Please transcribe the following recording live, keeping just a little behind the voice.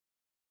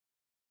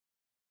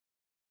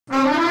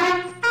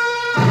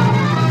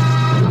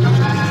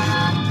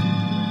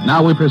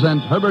Now we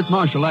present Herbert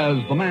Marshall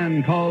as the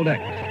Man Called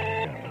X.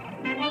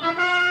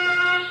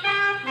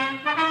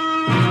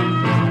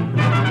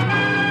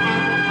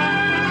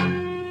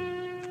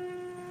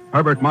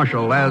 Herbert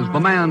Marshall as the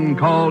Man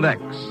Called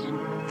X.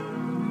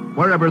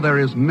 Wherever there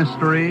is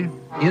mystery,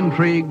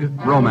 intrigue,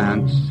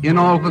 romance, in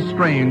all the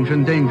strange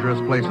and dangerous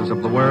places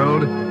of the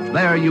world,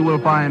 there you will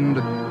find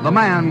the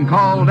Man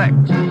Called X.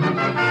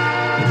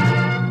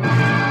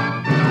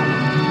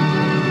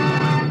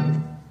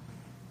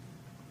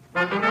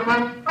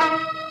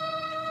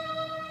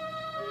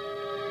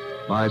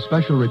 By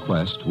special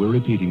request, we're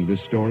repeating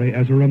this story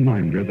as a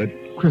reminder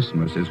that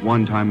Christmas is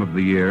one time of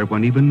the year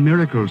when even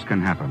miracles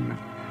can happen.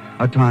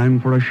 A time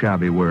for a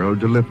shabby world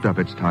to lift up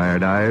its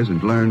tired eyes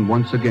and learn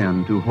once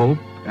again to hope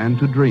and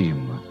to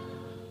dream.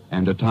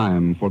 And a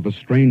time for the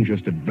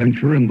strangest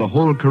adventure in the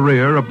whole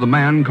career of the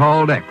Man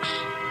Called X.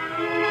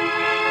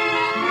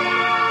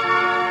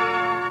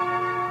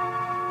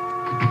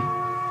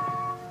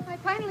 I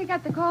finally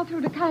got the call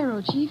through to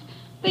Cairo, Chief.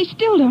 They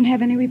still don't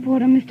have any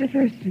report on Mr.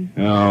 Thurston.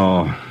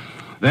 Oh.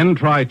 Then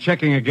try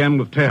checking again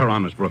with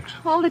Tehran, Miss Brooks.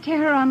 All the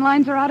Tehran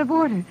lines are out of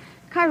order.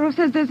 Cairo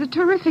says there's a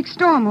terrific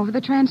storm over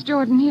the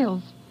Transjordan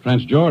Hills.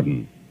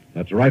 Transjordan?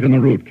 That's right in the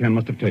route Ken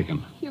must have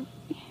taken. You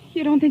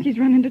don't think he's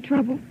run into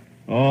trouble?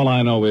 All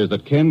I know is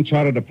that Ken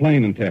chartered a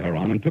plane in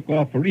Tehran and took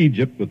off for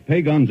Egypt with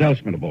Pagan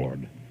Zelsman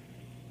aboard.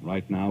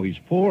 Right now, he's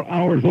 4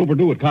 hours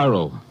overdue at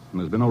Cairo, and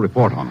there's been no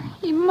report on him.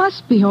 He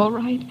must be all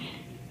right.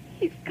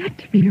 He's got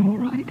to be all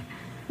right.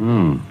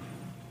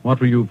 What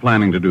were you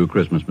planning to do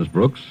Christmas, Miss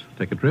Brooks?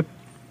 Take a trip?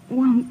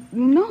 Well,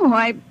 no,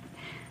 I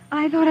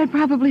thought I'd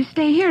probably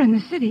stay here in the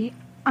city.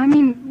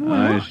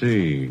 I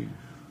see.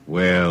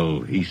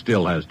 Well, he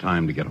still has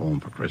time to get home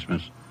for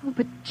Christmas. Oh,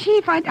 but,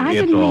 Chief, I didn't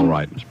It's mean... all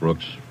right, Miss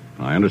Brooks.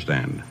 I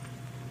understand.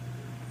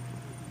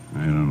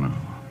 I don't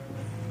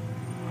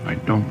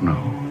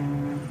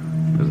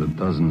know. There's a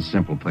dozen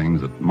simple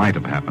things that might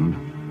have happened.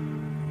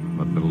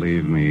 But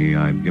believe me,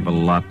 I'd give a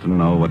lot to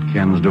know what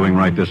Ken's doing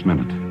right this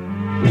minute.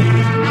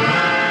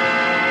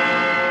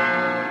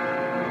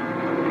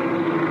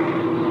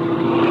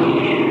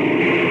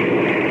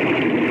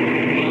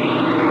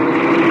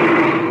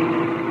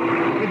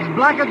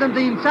 Blacker than the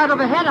inside of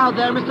a head out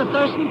there, Mr.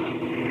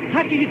 Thurston.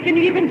 How can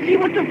you even see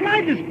what to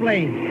fly this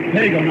plane?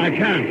 Pagan, I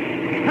can't.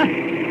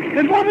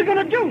 Then what are we going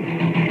to do?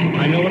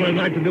 I know what I'd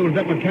like to do is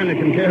that mechanic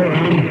in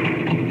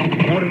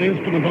Tehran. Not an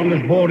instrument on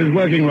this board is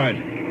working right.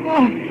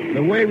 Oh.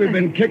 The way we've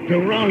been kicked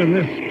around in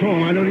this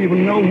storm, I don't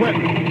even know where.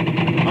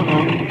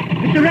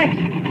 Mr. Rex,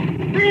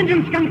 the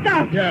engine's come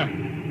out. Yeah.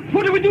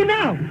 What do we do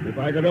now? If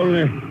I could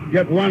only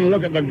get one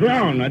look at the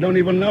ground, I don't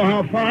even know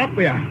how far up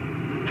we are.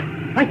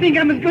 I think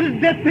I'm as good as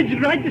death pitch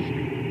right this...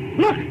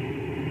 Look!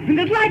 And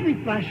that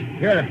lightning flash.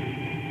 Here.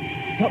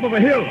 Top of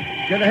a hill.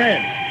 Get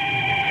ahead.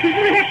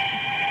 Mr. Rex!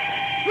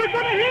 We're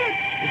going to hit!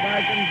 If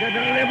I can get her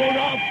leveled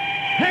off.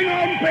 Hang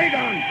on,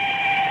 Pagan!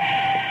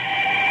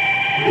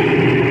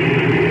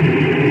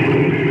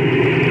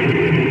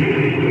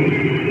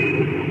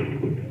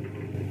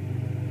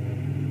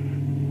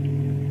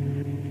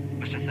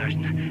 Mr.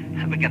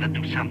 Thurston, we gotta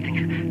do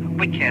something.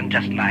 We can't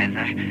just lie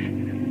there.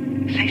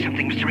 Say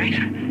something, Mr. Rex.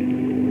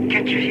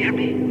 Can't you hear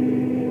me?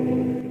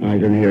 I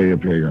can hear you,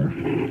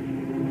 Pagan.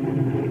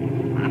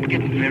 I'm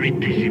getting very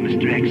dizzy,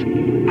 Mr. X.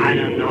 I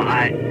don't know.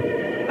 I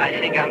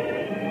think I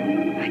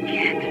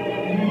can't.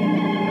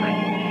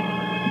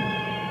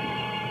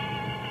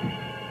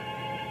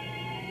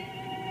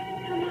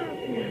 Come out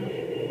now.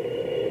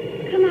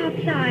 Come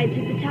outside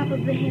to the top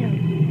of the hill.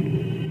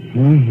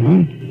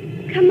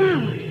 Mm-hmm. Come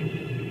out.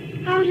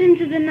 Out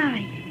into the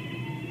night.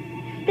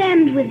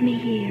 Stand with me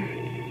here.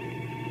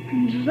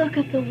 And look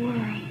at the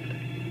world.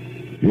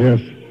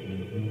 Yes.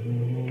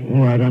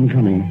 All right, I'm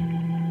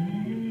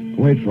coming.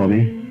 Wait for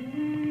me.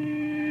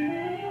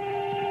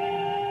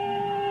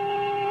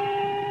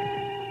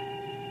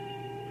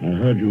 I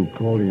heard you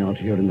calling out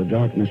here in the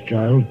darkness,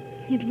 child.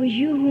 It was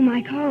you whom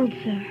I called,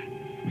 sir.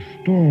 The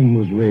storm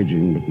was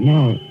raging, but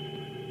now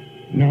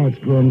it's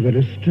grown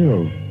very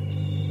still.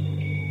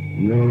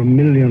 And there are a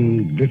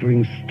million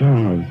glittering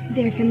stars.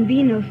 There can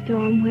be no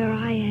storm where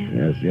I am.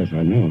 Yes,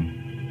 I know.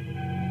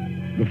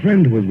 The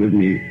friend who was with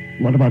me,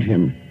 what about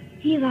him?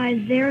 He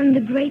lies there in the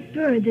great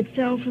bird that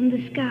fell from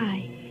the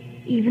sky,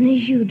 even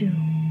as you do.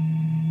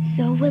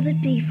 So will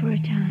it be for a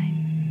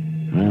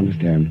time. I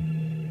understand.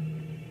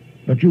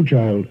 But you,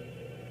 child,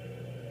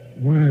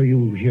 why are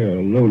you here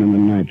alone in the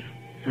night?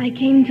 I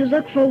came to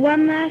look for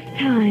one last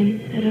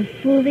time at a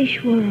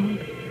foolish world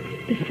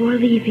before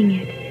leaving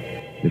it.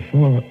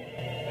 Before?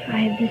 I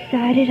have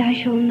decided I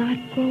shall not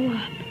grow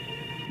up.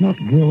 Not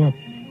grow up?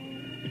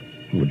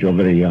 But you're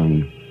very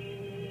young.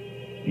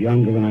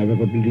 Younger than I've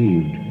ever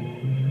believed.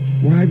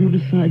 Why have you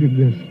decided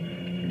this?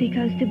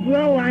 Because to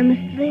grow, I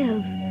must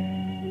live.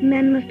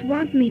 Men must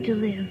want me to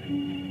live.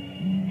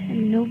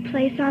 And no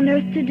place on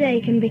earth today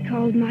can be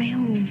called my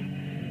home.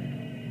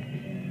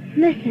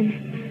 Listen.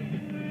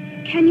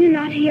 Can you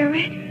not hear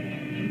it?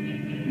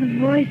 The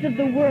voice of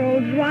the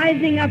world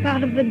rising up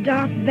out of the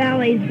dark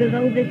valleys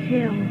below this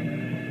hill.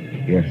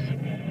 Yes.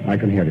 I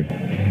can hear it.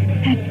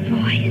 That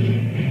voice.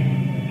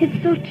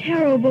 It's so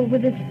terrible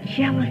with its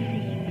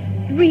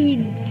jealousy,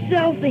 greed,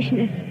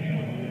 selfishness,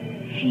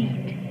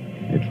 hate.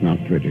 It's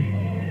not pretty.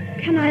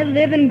 Can I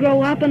live and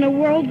grow up in a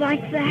world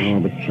like that? Oh,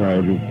 but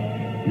child,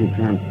 you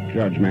can't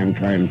judge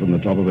mankind from the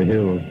top of a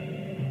hill.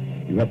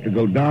 You have to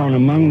go down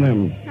among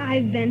them.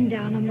 I've been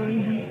down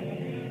among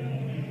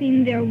them.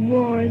 Seen their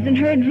wars and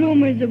heard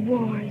rumors of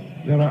wars.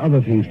 There are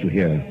other things to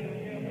hear.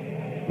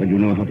 When you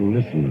know how to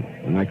listen,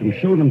 and I can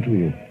show them to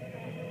you.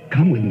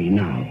 Come with me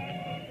now.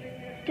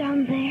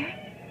 Down there?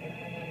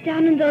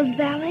 Down in those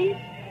valleys?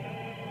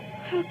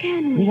 How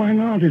can we? Why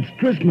not? It's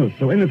Christmas,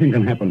 so anything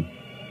can happen.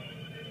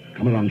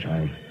 Come along,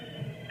 child.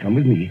 Come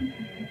with me.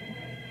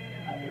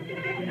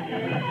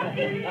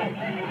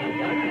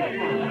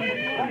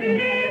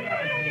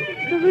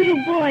 The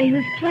little boy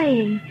who's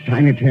playing.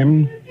 Tiny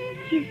Tim?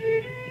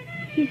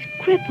 He's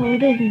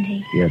crippled, isn't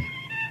he? Yes.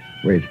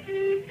 Wait.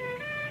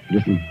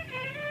 Listen.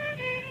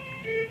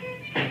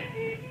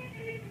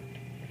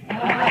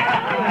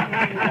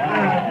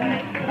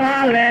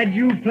 Ah, lad,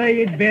 you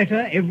play it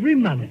better every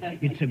month.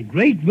 It's a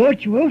great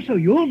virtuoso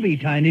you'll be,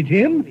 Tiny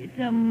Tim. It's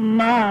a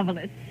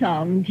marvelous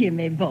song,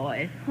 Jimmy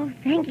boy. Oh,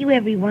 thank you,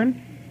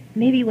 everyone.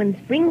 Maybe when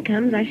spring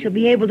comes, I shall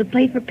be able to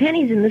play for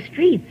pennies in the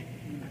streets.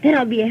 Then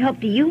I'll be a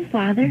help to you,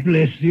 Father.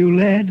 Bless you,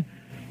 lad.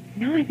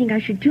 Now I think I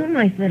should tune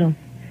my fiddle.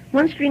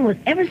 One string was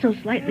ever so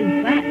slightly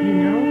flat, you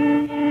know.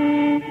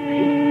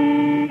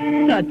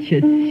 Such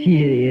a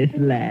serious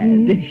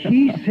lad.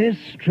 He says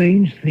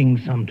strange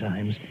things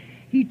sometimes.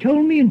 He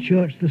told me in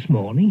church this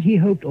morning he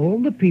hoped all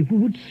the people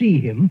would see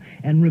him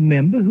and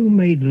remember who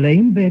made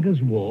lame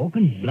beggars walk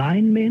and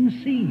blind men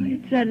see.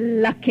 It's a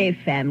lucky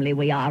family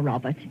we are,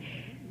 Robert.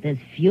 There's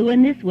few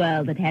in this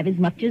world that have as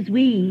much as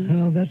we.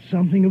 Oh, that's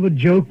something of a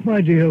joke, my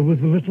dear,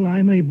 with the little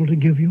I'm able to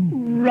give you.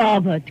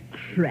 Robert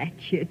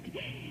Cratchit.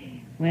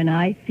 When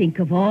I think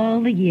of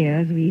all the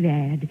years we've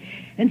had,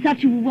 and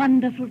such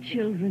wonderful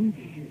children,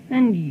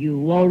 and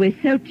you always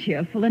so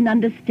cheerful and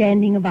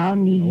understanding of our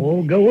needs.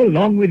 Oh, go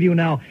along with you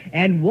now.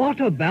 And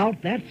what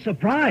about that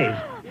surprise?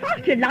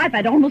 After life,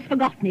 I'd almost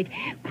forgotten it.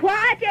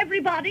 Quiet,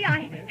 everybody.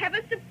 I have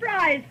a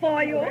surprise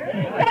for you.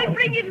 I'll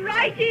bring it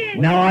right in.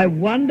 Now, I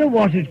wonder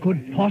what it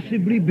could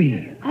possibly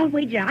be. I'll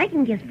wager I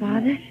can guess,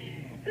 Father.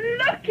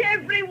 Look,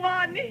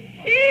 everyone.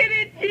 Here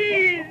it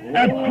is.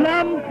 A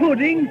plum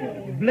pudding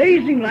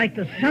blazing like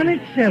the sun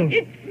itself.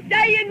 It's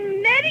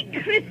saying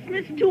Merry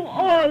Christmas to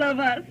all of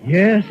us.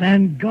 Yes,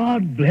 and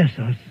God bless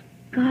us.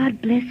 God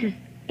bless us,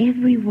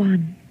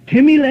 everyone.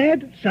 Timmy,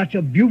 lad, such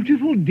a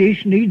beautiful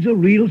dish needs a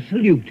real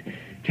salute.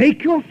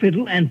 Take your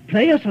fiddle and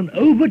play us an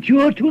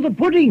overture to the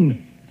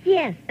pudding.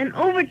 Yes, an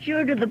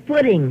overture to the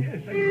pudding.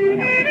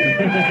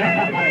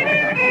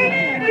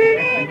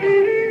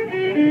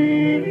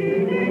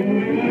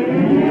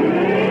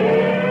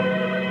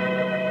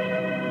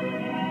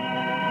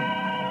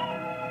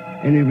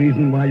 Any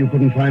reason why you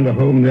couldn't find a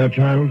home there,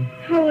 child?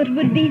 Oh, it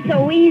would be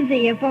so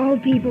easy if all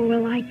people were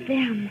like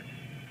them.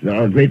 There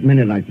are a great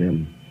many like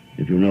them,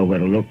 if you know where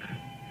to look.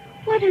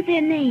 What are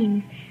their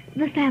names?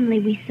 The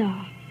family we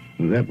saw.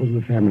 That was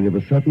the family of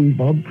a certain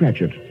Bob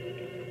Cratchit,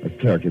 a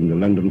clerk in the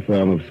London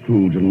firm of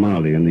Scrooge and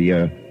Marley in the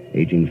year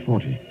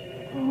 1840.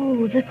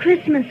 Oh, the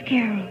Christmas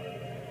Carol.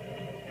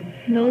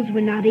 Those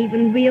were not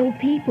even real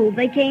people.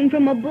 They came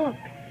from a book.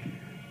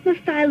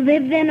 Must I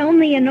live then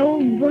only in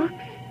old books?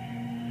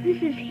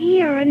 This is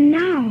here and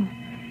now.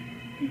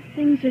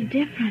 Things are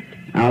different.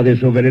 Are they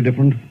so very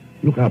different?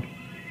 Look up.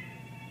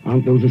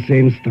 Aren't those the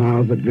same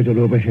stars that glittered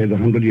overhead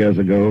 100 years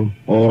ago?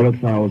 Or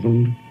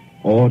 1,000?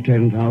 Or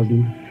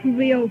 10,000?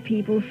 Real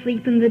people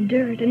sleep in the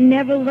dirt and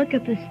never look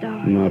at the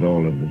stars. Not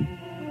all of them.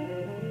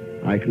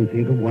 I can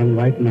think of one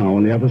right now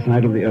on the other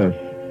side of the earth.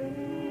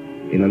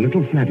 In a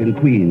little flat in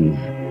Queens.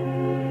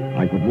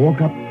 I could walk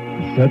up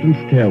a certain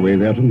stairway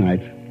there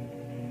tonight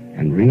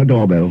and ring a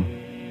doorbell.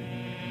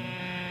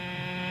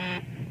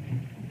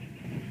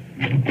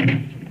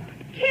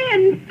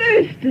 Ken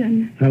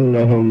Thurston.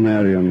 Hello,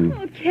 Marion.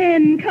 Oh,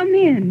 Ken, come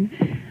in.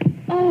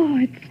 Oh,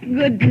 it's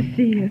good to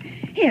see you.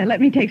 Here, let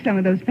me take some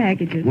of those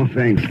packages. Well,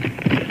 thanks.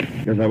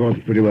 Guess I was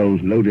pretty well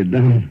loaded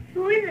down.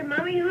 Who is it,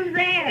 Mommy? Who's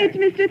there? It's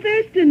Mr.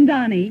 Thurston,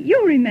 Donnie.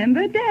 You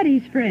remember,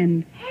 Daddy's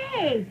friend.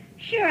 Hey,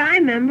 sure I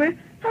remember.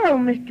 Hello,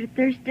 Mr.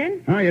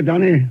 Thurston. Hiya,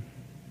 Donnie.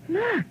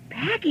 Look,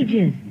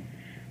 packages.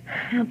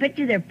 I'll bet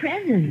you they're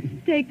presents.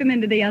 Take them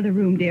into the other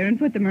room, dear, and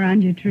put them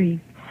around your tree.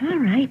 All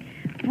right.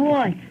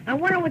 Boy, I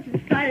wonder what's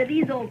inside of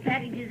these old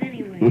packages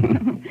anyway.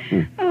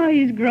 Oh,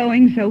 he's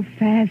growing so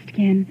fast,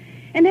 Ken.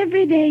 And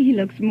every day he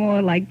looks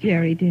more like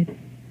Jerry did.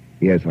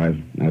 Yes, I've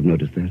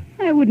noticed that.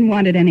 I wouldn't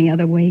want it any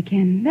other way,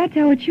 Ken. That's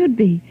how it should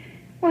be.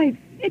 Why,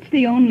 it's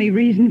the only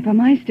reason for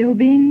my still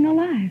being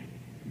alive.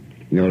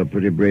 You're a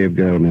pretty brave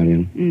girl,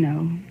 Marion.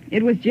 No,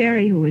 it was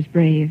Jerry who was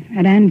brave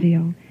at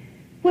Anzio.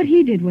 What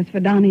he did was for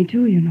Donnie,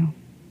 too, you know.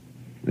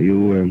 Are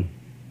you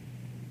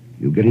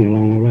getting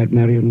along all right,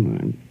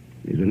 Marion?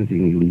 Is there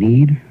anything you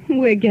need?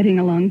 We're getting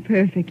along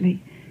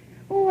perfectly.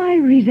 Oh, I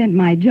resent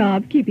my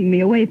job keeping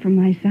me away from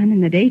my son in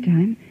the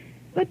daytime.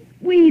 But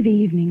we've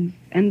evenings,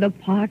 and the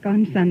park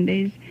on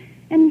Sundays,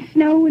 and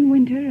snow in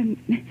winter,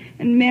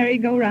 and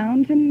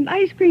merry-go-rounds, and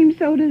ice cream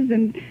sodas,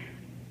 and...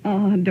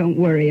 Oh, don't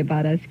worry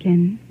about us,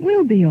 Ken.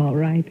 We'll be all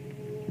right.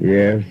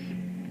 Yes.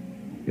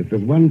 If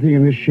there's one thing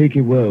in this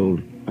shaky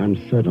world I'm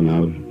certain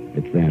of,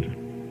 it's that.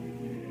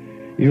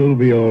 You'll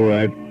be all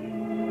right.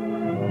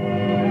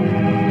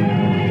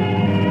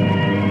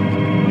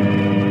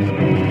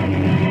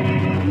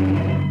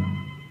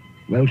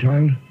 Well,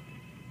 child,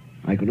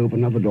 I could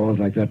open other doors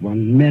like that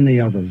one, many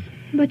others.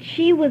 But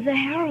she was a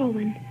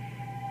heroine,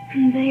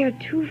 and they are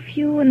too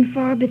few and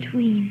far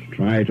between.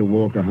 Try to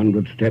walk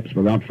 100 steps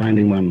without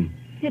finding one.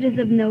 It is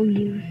of no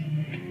use.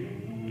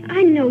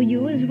 I know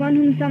you as one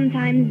whom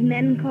sometimes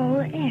men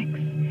call X.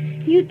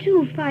 You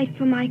too fight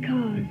for my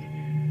cause.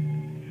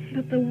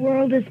 But the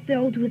world is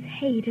filled with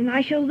hate, and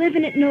I shall live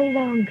in it no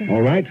longer.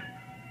 All right.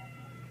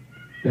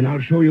 Then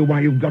I'll show you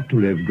why you've got to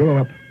live. Grow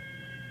up.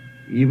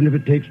 Even if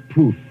it takes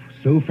proof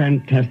so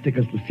fantastic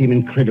as to seem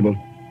incredible.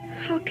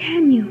 How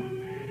can you?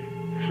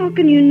 How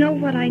can you know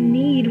what I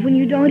need when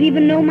you don't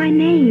even know my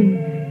name?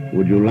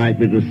 Would you like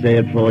me to say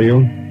it for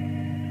you?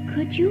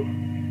 Could you?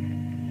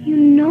 You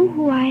know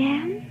who I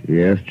am?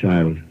 Yes,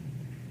 child.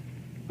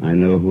 I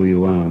know who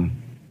you are.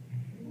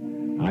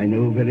 I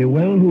know very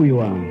well who you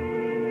are.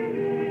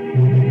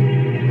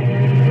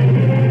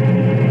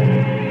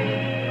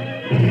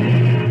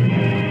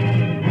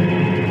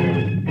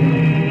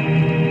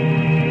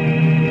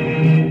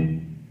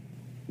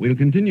 We'll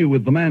continue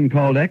with The Man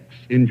Called X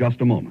in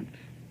just a moment.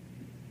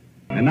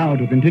 And now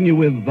to continue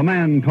with The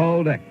Man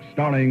Called X,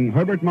 starring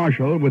Herbert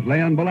Marshall with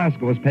Leon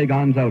Belasco as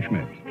Pagan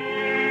Zellschmidt.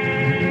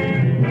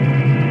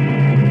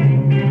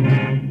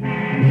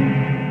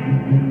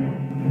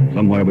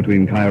 Somewhere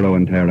between Cairo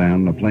and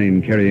Tehran, a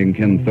plane carrying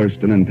Ken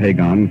Thurston and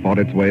Pagan fought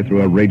its way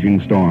through a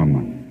raging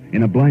storm.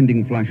 In a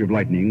blinding flash of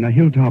lightning, a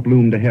hilltop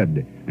loomed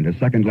ahead, and a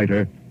second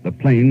later, the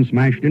plane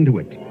smashed into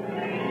it.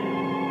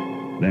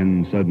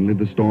 Then suddenly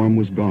the storm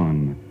was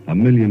gone. A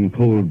million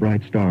cold,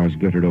 bright stars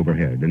glittered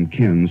overhead, and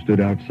Ken stood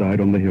outside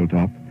on the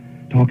hilltop,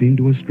 talking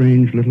to a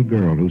strange little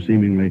girl who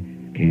seemingly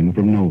came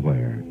from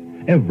nowhere,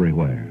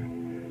 everywhere.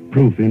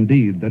 Proof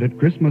indeed that at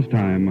Christmas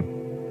time,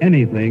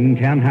 anything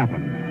can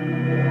happen.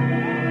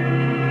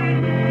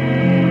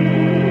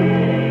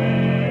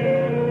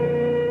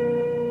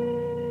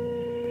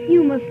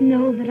 You must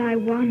know that I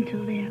want to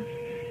live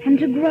and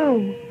to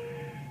grow.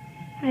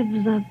 I've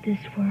loved this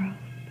world,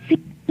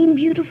 seen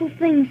beautiful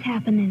things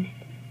happen in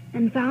it,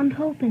 and found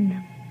hope in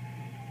them.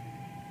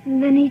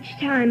 And then each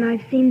time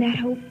I've seen that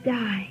hope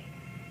die.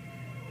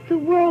 The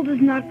world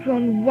has not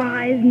grown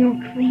wise nor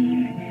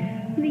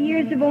clean. The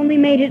years have only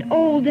made it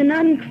old and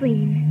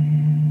unclean,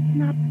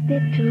 not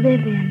fit to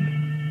live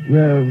in.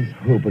 There's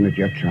hope in it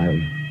yet,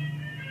 child.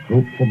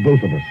 Hope for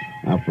both of us.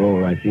 After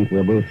all, I think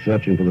we're both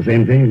searching for the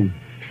same thing.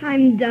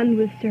 I'm done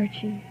with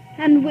searching,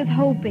 and with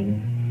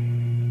hoping,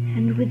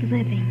 and with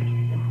living.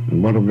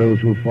 And what of those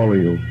who follow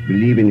you,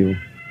 believe in you?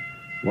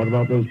 What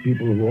about those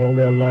people who all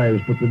their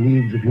lives put the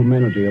needs of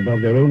humanity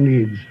above their own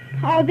needs?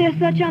 Are there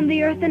such on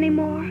the earth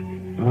anymore?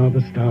 Are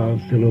the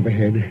stars still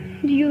overhead?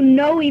 Do you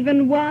know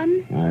even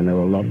one? I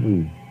know a lot of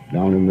them,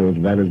 down in those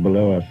valleys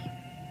below us.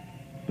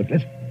 But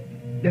let's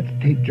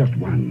take just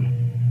one.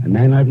 A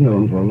man I've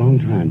known for a long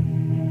time.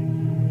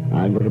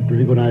 I've got a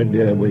pretty good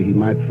idea where he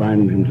might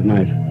find him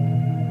tonight.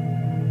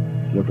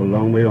 Look a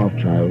long way off,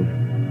 child.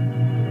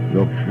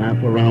 Look half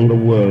around the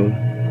world.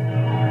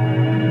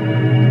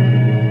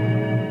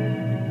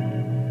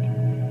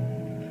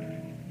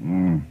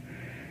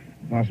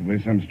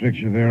 Possibly some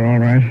stricture there, all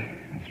right.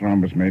 A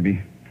thrombus,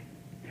 maybe.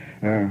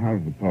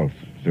 How's the pulse?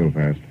 Still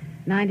fast?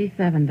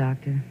 97,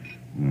 Doctor.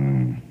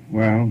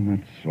 Well,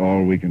 that's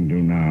all we can do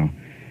now.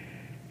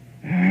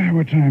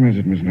 What time is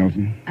it, Miss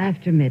Nelson?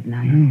 After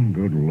midnight. Oh,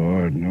 good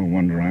Lord. No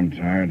wonder I'm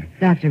tired.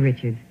 Dr.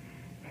 Richards,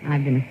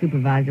 I've been a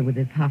supervisor with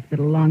this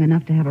hospital long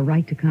enough to have a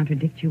right to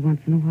contradict you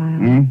once in a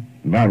while.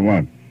 About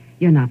what?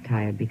 You're not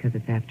tired because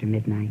it's after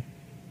midnight.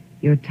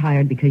 You're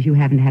tired because you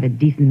haven't had a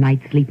decent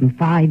night's sleep in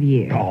 5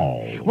 years.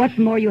 Oh. What's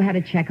more, you had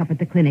a checkup at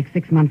the clinic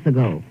 6 months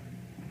ago.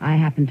 I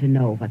happen to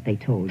know what they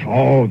told you.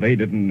 Oh, they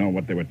didn't know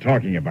what they were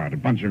talking about. A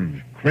bunch of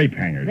crepe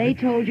hangers. They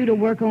told you to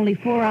work only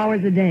 4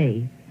 hours a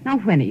day. Now,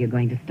 when are you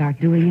going to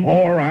start doing it?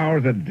 4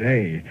 hours a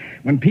day.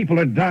 When people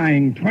are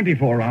dying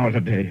 24 hours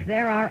a day.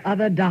 There are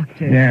other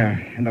doctors. Yeah,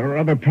 and there are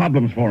other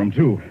problems for them,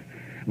 too.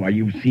 Why,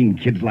 you've seen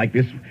kids like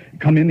this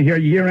come in here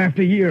year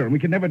after year, and we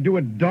can never do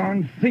a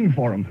darn thing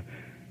for them.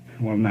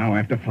 Well, now,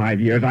 after 5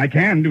 years, I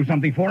can do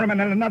something for him, and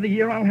in another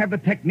year, I'll have the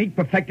technique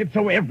perfected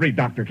so every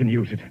doctor can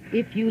use it.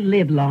 If you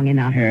live long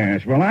enough.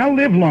 Yes, well, I'll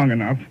live long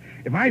enough.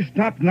 If I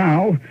stopped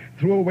now,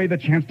 threw away the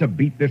chance to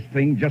beat this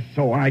thing just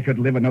so I could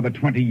live another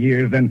 20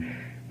 years, then,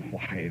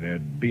 why,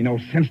 there'd be no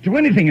sense to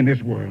anything in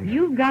this world.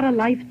 You've got a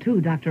life, too,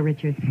 Dr.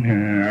 Richards.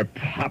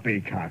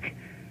 Poppycock.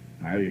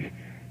 I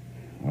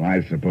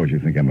suppose you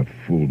think I'm a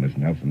fool, Miss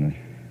Nelson.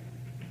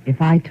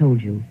 If I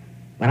told you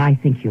what I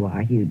think you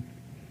are, you'd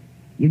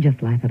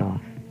just laugh it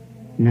off.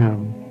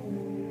 No,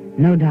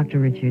 Dr.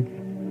 Richards,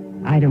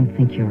 I don't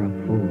think you're a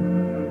fool.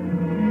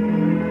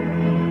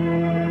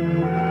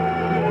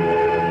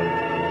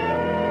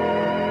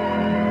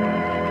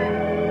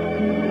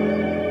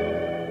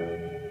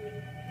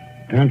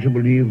 Can't you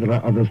believe there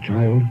are others,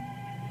 child?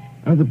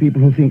 Other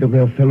people who think of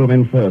their fellow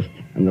men first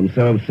and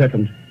themselves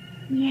second.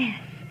 Yes.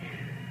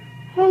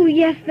 Oh,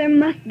 yes, there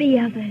must be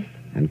others.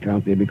 And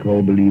can't they be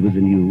called believers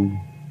in you,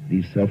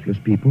 these selfless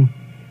people?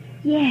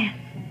 Yes.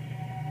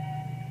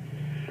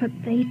 But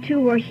they,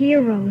 too, are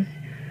heroes.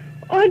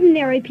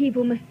 Ordinary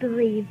people must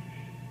believe.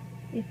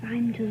 If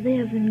I'm to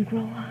live and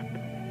grow up.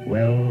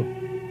 Well,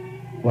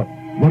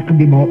 what could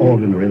be more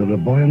ordinary than a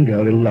boy and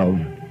girl in love?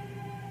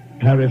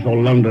 Paris or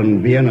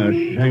London, Vienna,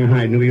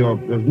 Shanghai, New York.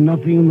 There's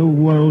nothing in the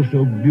world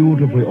so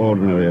beautifully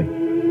ordinary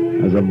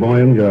as a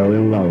boy and girl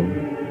in love.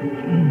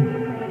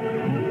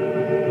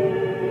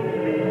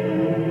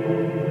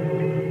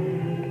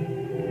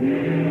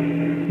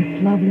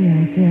 It's lovely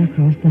out there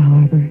across the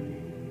harbor.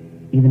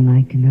 Even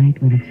like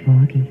tonight when it's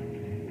foggy.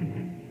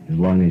 As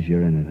long as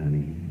you're in it,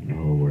 honey, the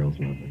whole world's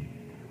lovely.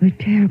 We're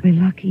terribly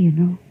lucky, you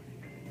know.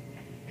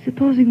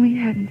 Supposing we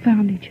hadn't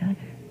found each other.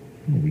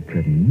 Well, we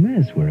couldn't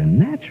miss. We're a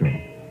natural.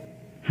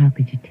 How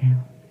could you tell?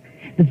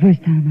 The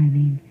first time, I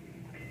mean.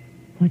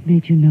 What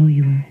made you know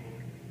you were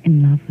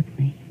in love with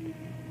me?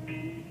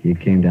 You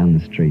came down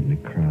the street in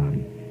a crowd.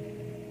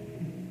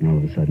 And all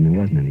of a sudden, there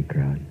wasn't any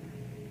crowd.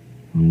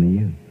 Only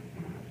you.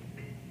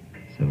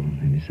 So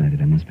I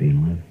decided I must be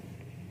in love.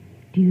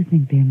 Do you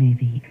think there may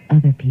be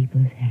other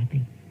people as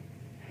happy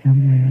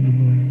somewhere in the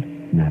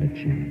world? Not a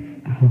chance.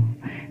 Oh,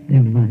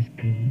 there must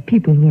be.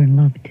 People who are in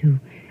love, too.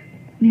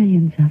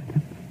 Millions of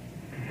them.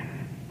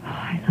 Oh,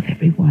 I love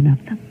every one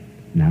of them.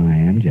 Now I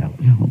am jealous.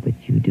 No, but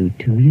you do,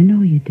 too. You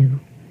know you do.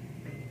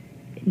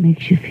 It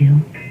makes you feel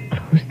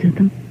close to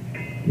them.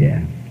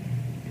 Yeah.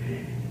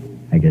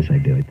 I guess I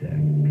do it there.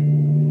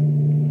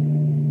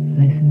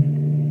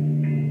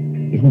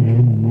 Listen. Isn't that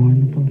a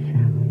mournful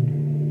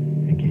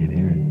sound? I can't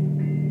hear it.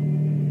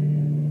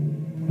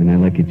 When I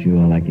look at you,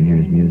 all I can hear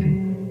is music.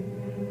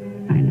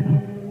 I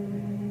know.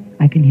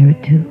 I can hear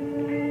it, too.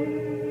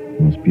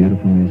 The most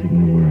beautiful music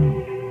in the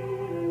world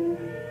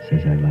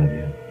says I love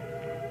you.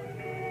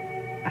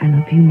 I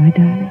love you, my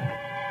darling.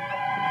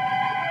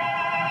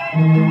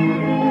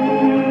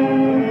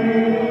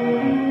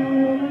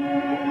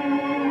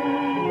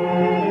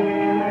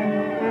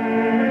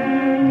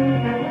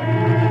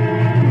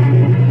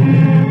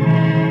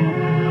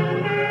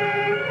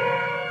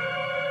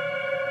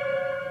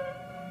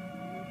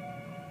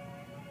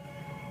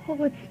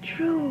 Oh, it's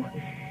true.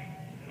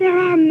 There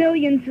are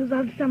millions who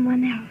love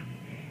someone else.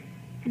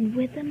 And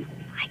with them,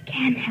 I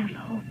can have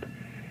hope.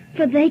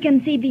 For they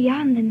can see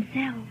beyond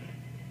themselves.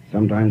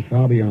 Sometimes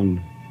far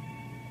beyond.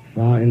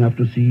 Far enough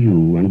to see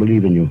you and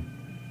believe in you.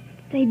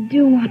 They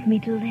do want me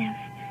to live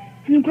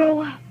and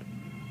grow up.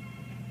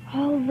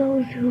 All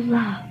those who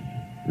love.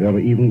 There are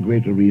even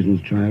greater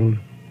reasons, child.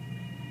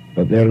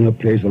 But they're in a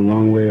place a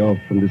long way off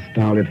from the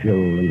Starlit Hill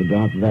and the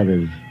dark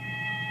valleys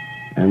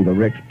and the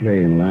wrecked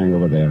plane lying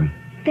over there.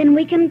 Then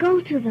we can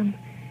go to them.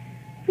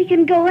 We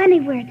can go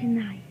anywhere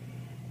tonight.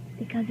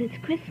 Because it's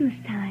Christmas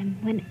time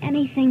when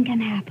anything can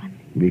happen.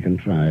 We can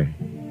try.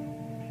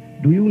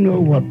 Do you know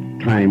what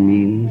time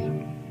means?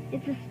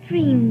 It's a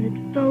stream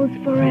that flows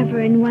forever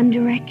in one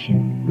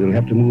direction. We'll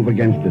have to move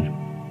against it.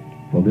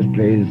 For this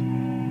place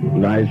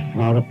lies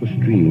far up the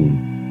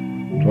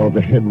stream, toward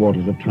the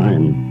headwaters of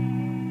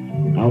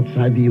time,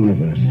 outside the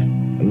universe,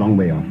 a long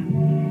way off.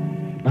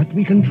 But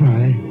we can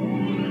try.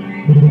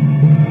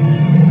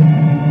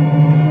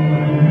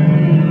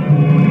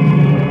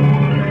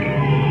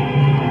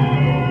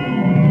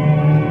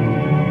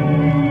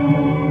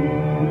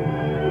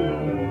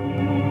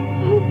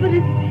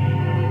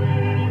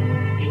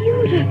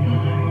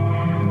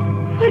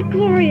 What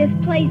glorious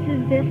place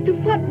is this? To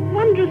what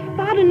wondrous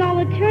spot in all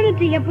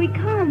eternity have we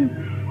come?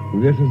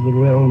 This is the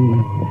realm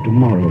of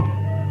tomorrow.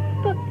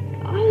 But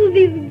all of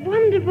these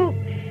wonderful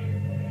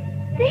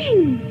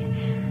things,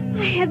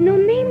 I have no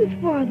names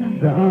for them.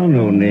 There are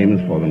no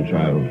names for them,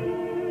 child.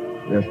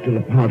 They're still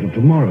a part of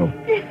tomorrow.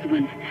 This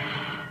one,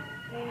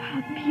 oh,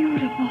 how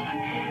beautiful.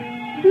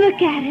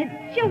 Look at it,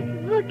 just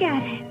look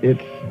at it.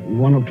 It's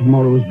one of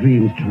tomorrow's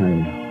dreams,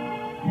 child.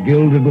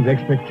 Gilded with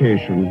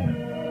expectation,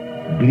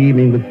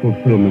 gleaming with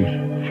fulfillment.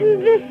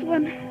 And this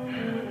one,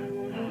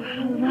 oh,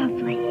 how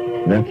lovely.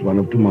 That's one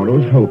of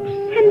tomorrow's hopes.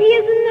 And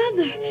here's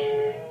another,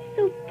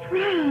 so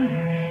proud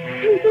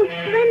and so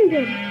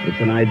splendid. It's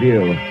an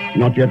ideal,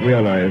 not yet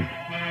realized.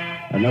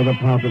 Another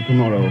part of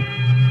tomorrow.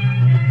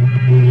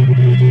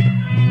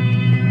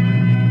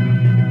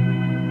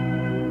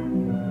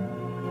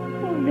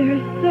 Oh, there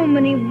are so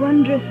many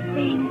wondrous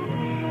things.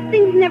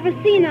 Things never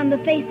seen on the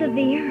face of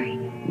the earth.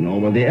 Nor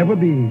will they ever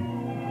be.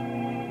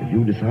 If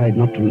you decide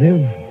not to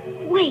live,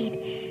 Wait.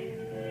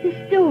 This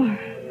door.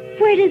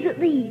 Where does it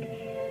lead?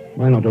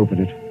 why not open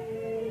it?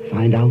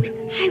 Find out.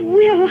 I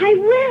will.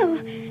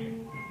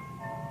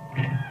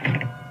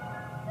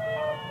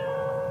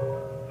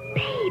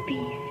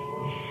 Babies.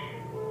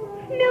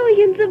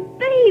 Millions of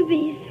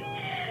babies.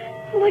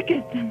 Look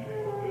at them.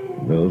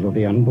 Those are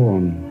the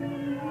unborn.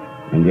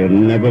 And there'll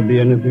never be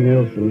anything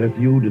else unless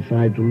you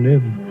decide to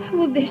live.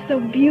 Oh, they're so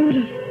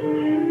beautiful.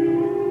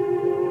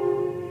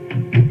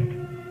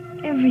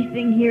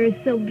 Everything here is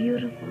so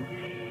beautiful.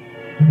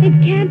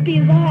 It can't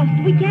be lost.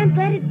 We can't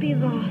let it be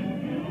lost.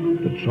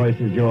 The choice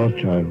is yours,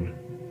 child.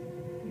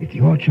 It's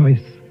your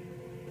choice.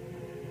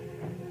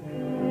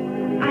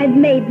 I've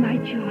made my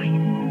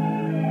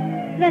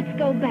choice. Let's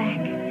go back.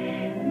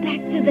 Back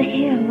to the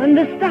hill and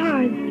the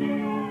stars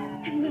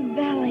and the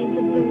valleys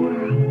of the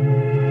world.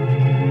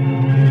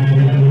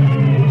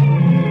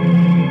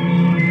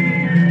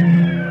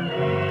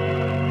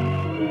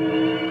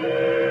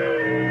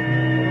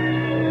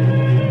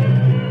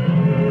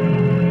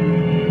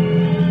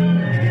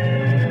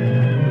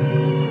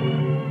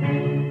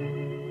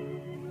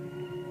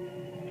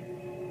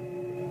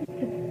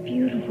 It's a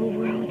beautiful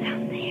world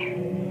down there.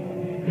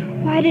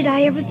 Why did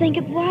I ever think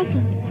it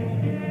wasn't?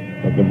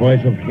 But the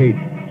voice of hate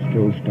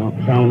still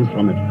sounds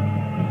from it.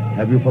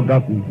 Have you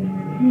forgotten?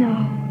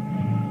 No,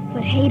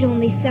 but hate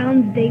only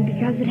sounds big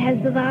because it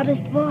has the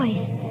loudest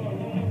voice.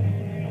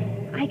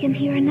 I can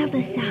hear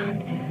another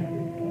sound,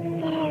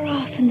 far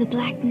off in the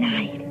black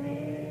night.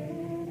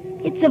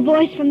 It's a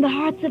voice from the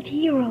hearts of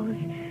heroes,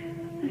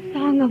 a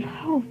song of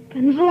hope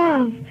and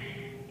love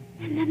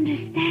and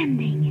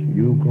understanding.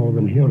 You call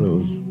them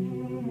heroes.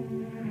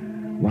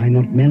 Why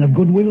not men of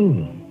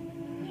goodwill?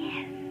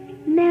 Yes,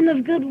 men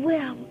of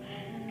goodwill.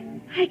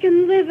 I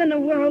can live in a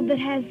world that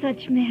has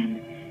such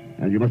men.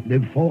 And you must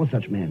live for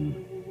such men.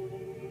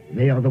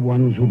 They are the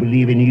ones who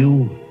believe in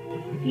you.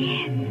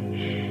 Yes,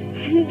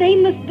 and they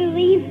must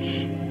believe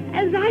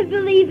as I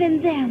believe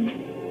in them.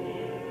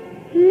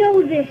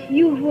 Know this,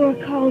 you who are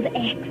called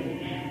X.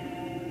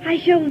 I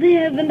shall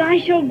live and I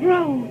shall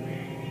grow.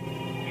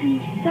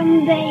 And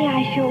someday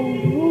I shall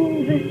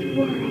rule this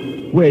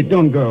world. Wait,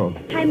 don't go.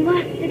 I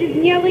must. It is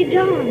nearly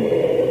dawn.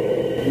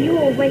 You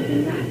are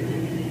waking up.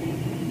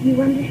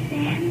 You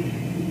understand?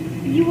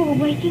 You are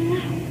waking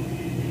up.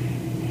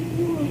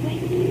 You are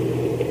waking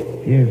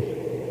up. Yes.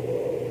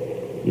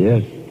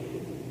 Yes.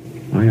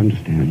 I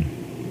understand.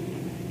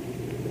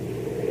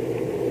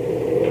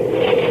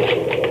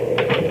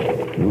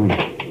 Oh,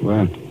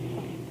 well.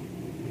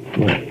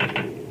 Well.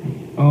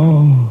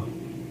 Oh.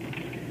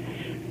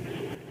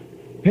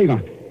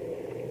 Pagon.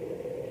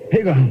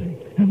 Pagon.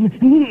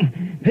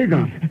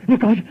 Pagon.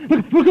 Look out.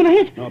 Look, we're going to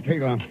hit. Oh,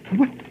 Pagon.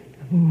 What?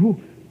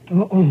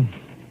 Oh.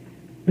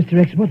 Mr.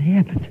 X, what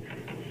happened?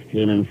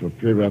 Came in for a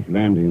telegraph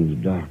landing in the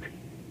dark.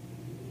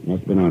 Must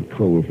have been out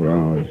cold for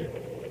hours.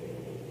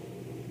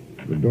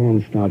 The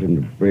dawn's starting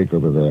to break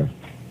over there.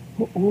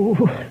 Oh,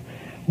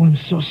 I'm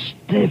so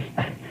stiff.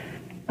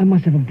 I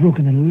must have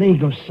broken a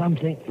leg or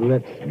something.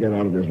 Let's get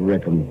out of this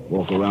wreck and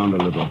walk around a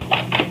little.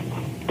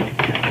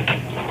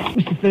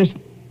 Mr. Thirst,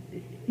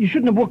 you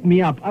shouldn't have woke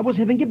me up. I was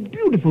having a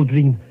beautiful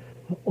dream.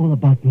 All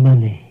about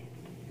money.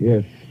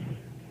 Yes,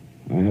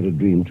 I had a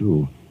dream,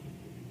 too.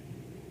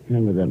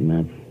 Hand me that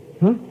map.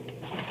 Huh?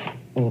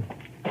 Oh,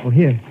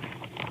 here.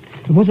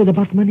 Was it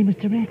about money,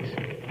 Mr. X?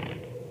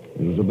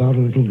 It was about a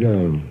little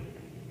girl.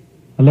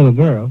 A little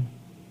girl?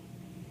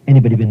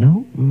 Anybody we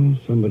know? Oh,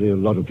 somebody a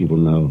lot of people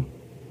know.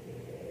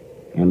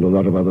 And a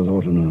lot of others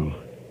ought to know.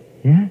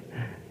 Yeah?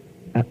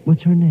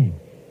 What's her name?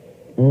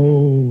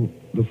 Oh,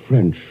 the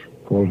French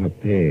call her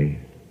Paix.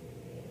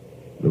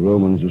 The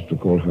Romans used to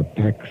call her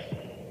Pax.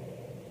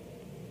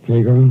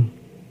 Pagan,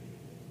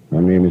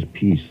 her name is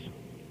Peace.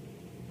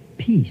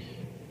 Peace?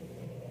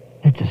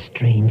 That's a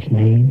strange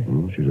name.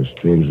 Oh, she's a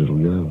strange little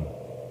girl.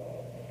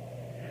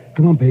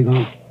 Come on,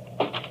 Pagan.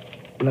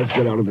 Let's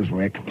get out of this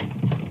wreck.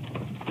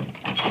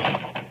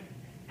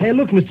 Hey,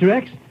 look, Mr.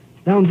 X.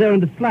 Down there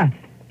in the flat.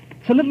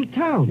 It's a little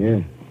town.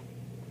 Yeah.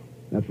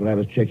 That's what I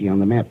was checking on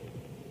the map.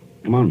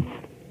 Come on.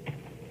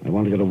 I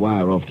want to get a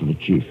wire off to the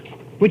chief.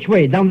 Which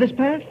way? Down this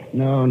path?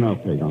 No,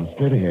 Pagan.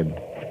 Straight ahead.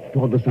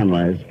 Toward the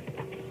sunrise.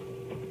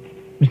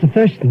 Mr.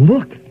 Thurston,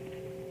 look.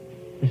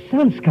 The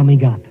sun's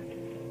coming up.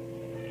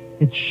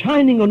 It's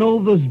shining on all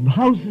those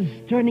houses,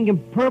 turning them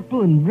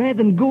purple and red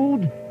and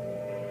gold.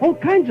 All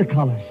kinds of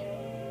colors.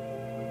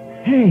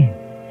 Hey,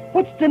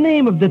 what's the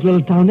name of that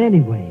little town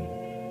anyway?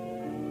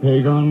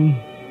 Pagan,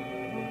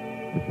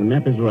 if the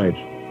map is right,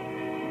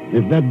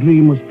 if that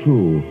dream was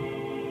true,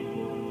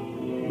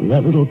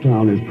 that little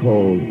town is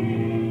called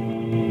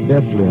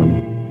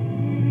Bethlehem.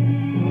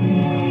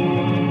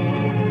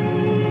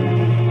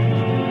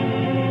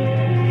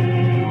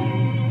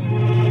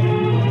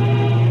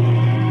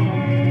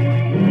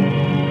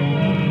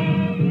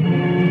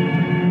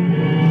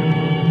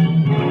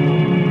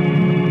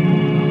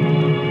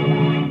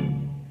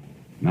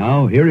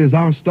 Now, here is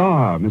our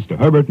star, Mr.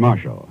 Herbert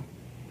Marshall.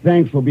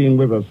 Thanks for being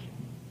with us.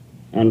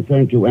 And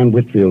thank you, Ann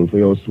Whitfield, for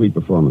your sweet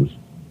performance.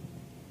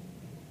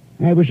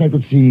 I wish I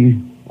could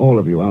see all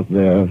of you out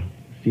there,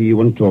 see you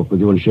and talk with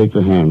you and shake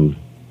your hand.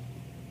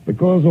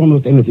 Because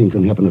almost anything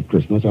can happen at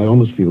Christmas, I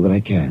almost feel that I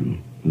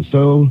can. And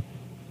so,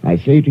 I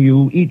say to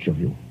you, each of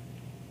you,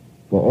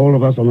 for all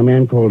of us on the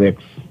Man Called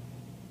X,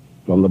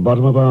 from the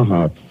bottom of our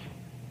hearts,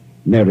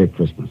 Merry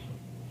Christmas.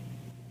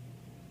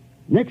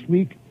 Next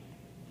week,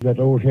 that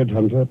old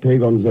headhunter,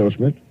 Pagan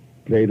Zellschmidt,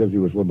 played as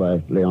usual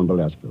by Leon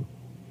Belasco.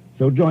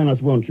 So join us,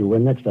 won't you,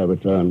 when next I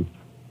return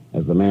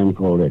as the Man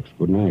Called X.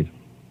 Good night.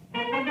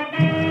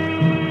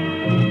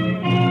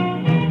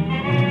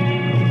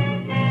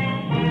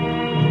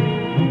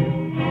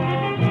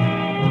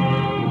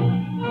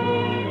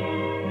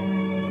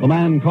 The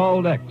Man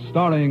Called X,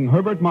 starring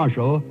Herbert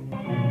Marshall.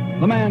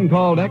 The Man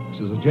Called X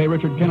is a J.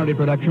 Richard Kennedy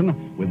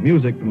production with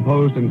music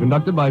composed and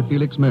conducted by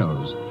Felix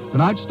Mills.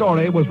 Tonight's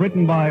story was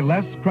written by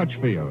Les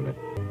Crutchfield.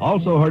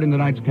 Also heard in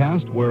tonight's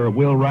cast were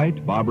Will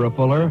Wright, Barbara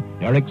Fuller,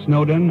 Eric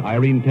Snowden,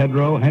 Irene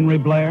Tedrow, Henry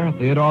Blair,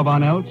 Theodore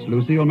Von Eltz,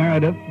 Lucille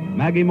Meredith,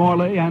 Maggie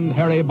Morley, and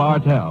Harry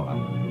Bartell.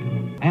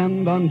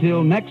 And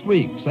until next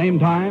week, same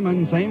time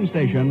and same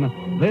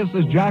station, this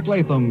is Jack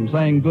Latham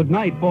saying good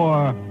night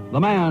for The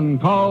Man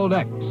Called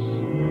X.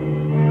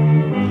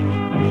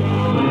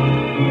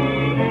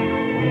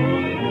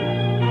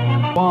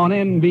 On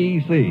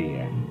NBC.